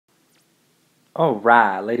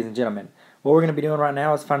Alright, ladies and gentlemen, what we're going to be doing right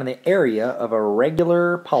now is finding the area of a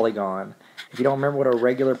regular polygon. If you don't remember what a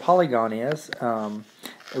regular polygon is, a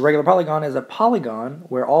regular polygon is a polygon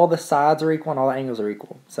where all the sides are equal and all the angles are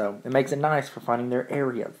equal. So it makes it nice for finding their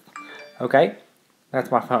areas. Okay? That's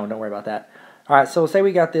my phone, don't worry about that. Alright, so say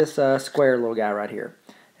we got this square little guy right here.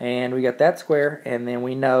 And we got that square, and then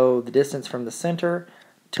we know the distance from the center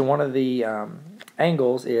to one of the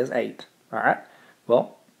angles is 8. Alright?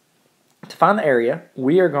 Well, to find the area,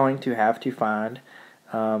 we are going to have to find,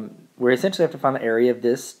 we essentially have to find the area of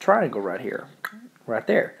this triangle right here, right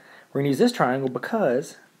there. We're going to use this triangle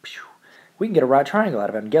because we can get a right triangle out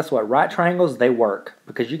of it. And guess what? Right triangles, they work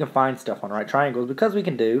because you can find stuff on right triangles because we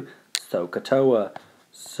can do SOHCAHTOA.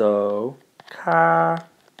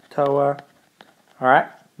 SOHCAHTOA. Alright,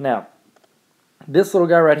 now, this little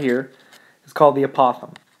guy right here is called the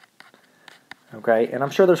apothem. Okay, and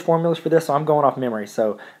I'm sure there's formulas for this, so I'm going off memory,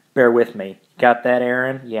 so bear with me. Got that,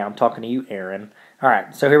 Aaron? Yeah, I'm talking to you, Aaron.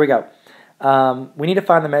 Alright, so here we go. We need to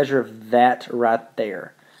find the measure of that right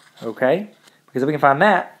there. Okay? Because if we can find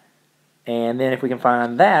that, and then if we can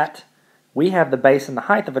find that, we have the base and the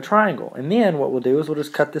height of a triangle. And then what we'll do is we'll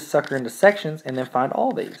just cut this sucker into sections and then find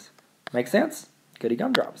all these. Make sense? Goody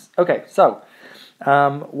gumdrops. Okay, so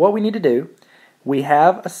what we need to do, we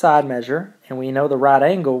have a side measure and we know the right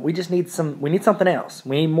angle. We just need something else.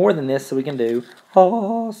 We need more than this so we can do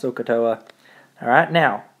SOHCAHTOA. Alright,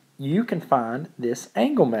 now you can find this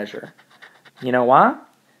angle measure. You know why?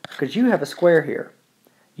 Because you have a square here.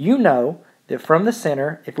 You know that from the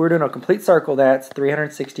center, if we're doing a complete circle, that's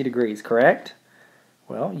 360 degrees, correct?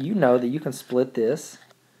 Well, you know that you can split this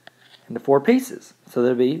into 4 pieces. So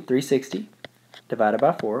that'll be 360 divided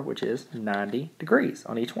by 4, which is 90 degrees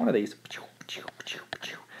on each one of these.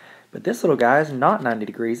 But this little guy is not 90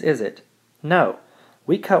 degrees, is it? No.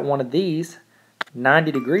 We cut one of these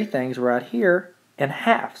 90 degree things right here in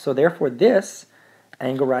half. So therefore this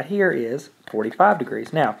angle right here is 45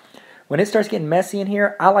 degrees. Now, when it starts getting messy in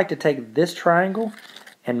here, I like to take this triangle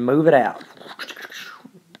and move it out.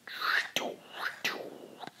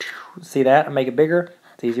 See that? I make it bigger.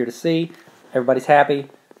 It's easier to see. Everybody's happy,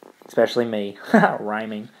 especially me.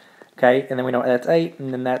 Rhyming. Okay, and then we know that's 8,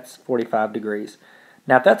 and then that's 45 degrees.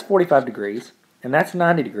 Now, if that's 45 degrees, and that's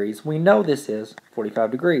 90 degrees, we know this is 45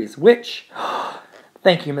 degrees, which,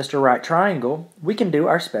 thank you, Mr. Right Triangle, we can do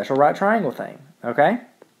our special right triangle thing, okay?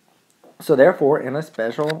 So, therefore, in a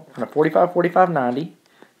 45, 45, 90,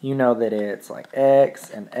 you know that it's like x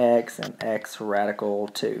and x and x radical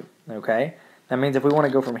 2, okay? That means if we want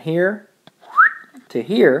to go from here to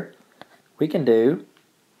here, we can do,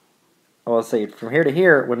 well, let's see, from here to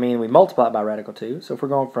here would mean we multiply it by radical 2. So if we're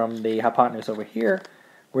going from the hypotenuse over here,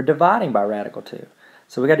 we're dividing by radical 2.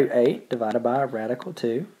 So we got to do 8 divided by radical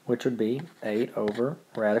 2, which would be 8 over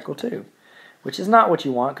radical 2, which is not what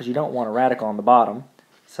you want because you don't want a radical on the bottom.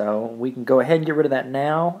 So we can go ahead and get rid of that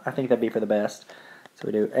now. I think that'd be for the best. So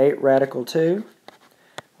we do 8 radical 2.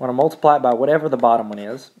 Want to multiply it by whatever the bottom one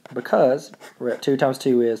is because 2 times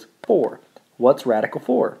 2 is 4. What's radical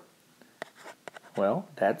 4? Well,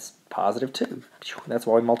 that's positive 2. That's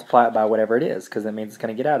why we multiply it by whatever it is, because that means it's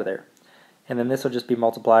going to get out of there. And then this will just be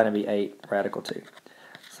multiplied and be 8 radical 2.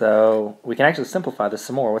 So we can actually simplify this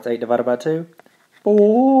some more. What's 8 divided by 2?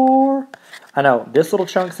 4. I know, this little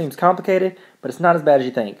chunk seems complicated, but it's not as bad as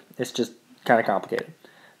you think. It's just kind of complicated.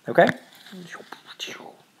 Okay?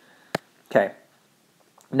 Okay.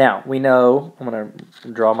 Now, we know, I'm going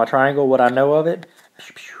to draw my triangle, what I know of it.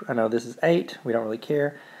 I know this is 8. We don't really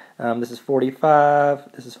care. This is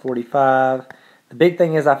 45, this is 45. The big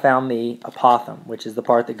thing is I found the apothem, which is the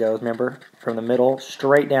part that goes, remember, from the middle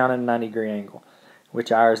straight down at a 90 degree angle,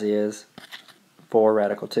 which ours is 4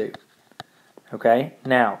 radical 2. Okay,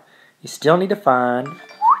 now, you still need to find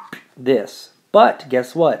this, but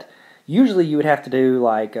guess what? Usually you would have to do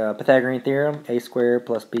like Pythagorean theorem, a squared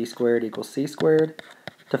plus b squared equals c squared,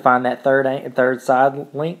 to find that third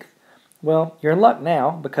side length. Well, you're in luck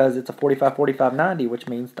now because it's a 45, 45, 90, which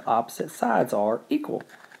means the opposite sides are equal.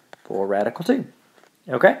 4 radical 2.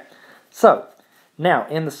 Okay? So, now,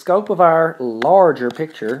 in the scope of our larger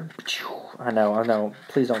picture, I know,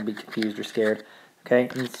 please don't be confused or scared. Okay?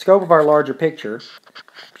 In the scope of our larger picture,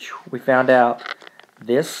 we found out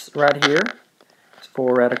this right here is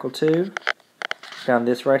 4 radical 2. Found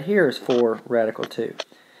this right here is 4 radical 2.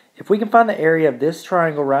 If we can find the area of this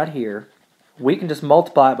triangle right here, we can just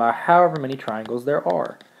multiply it by however many triangles there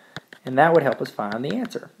are. And that would help us find the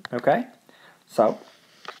answer. Okay? So,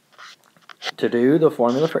 to do the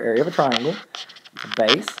formula for area of a triangle,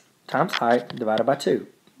 base times height divided by 2,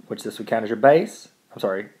 which this would count as your base. I'm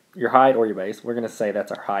sorry, your height or your base. We're going to say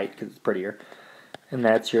that's our height because it's prettier. And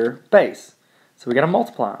that's your base. So we got to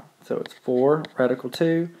multiply them. So it's 4 radical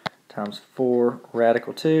 2 times 4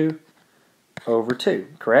 radical 2 over 2,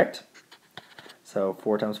 correct? So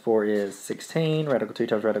 4 times 4 is 16. Radical 2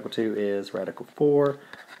 times radical 2 is radical 4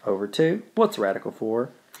 over 2. What's radical 4?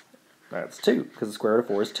 That's 2, because the square root of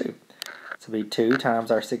 4 is 2. So it'll be 2 times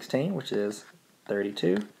our 16, which is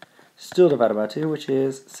 32. Still divided by 2, which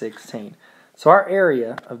is 16. So our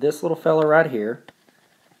area of this little fella right here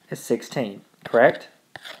is 16, correct?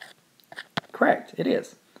 Correct, it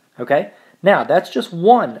is. Okay? Now, that's just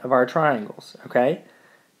one of our triangles, okay?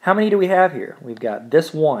 How many do we have here? We've got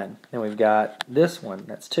this one, then we've got this one,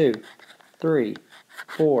 that's 2, 3,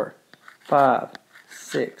 4, 5,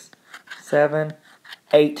 6, 7,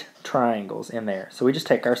 8 triangles in there. So we just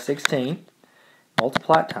take our 16,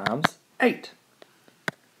 multiply it times 8.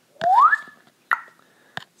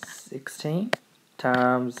 16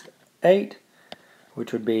 times 8,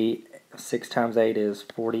 which would be 6 times 8 is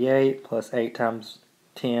 48, plus 8 times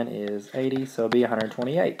 10 is 80, so it'd be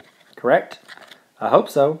 128, correct? I hope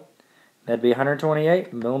so. That'd be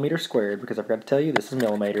 128 millimeters squared, because I forgot to tell you this is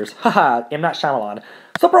millimeters. Haha, M. Night Shyamalan.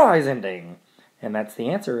 Surprise ending! And that's the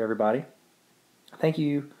answer, everybody. Thank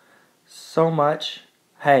you so much.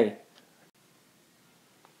 Hey,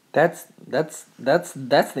 that's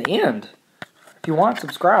the end. If you want,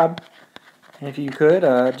 subscribe. And if you could,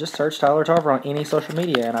 just search Tyler Tarver on any social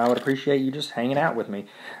media, and I would appreciate you just hanging out with me.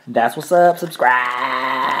 That's what's up.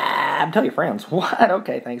 Subscribe. Tell your friends. What?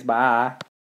 Okay, thanks. Bye.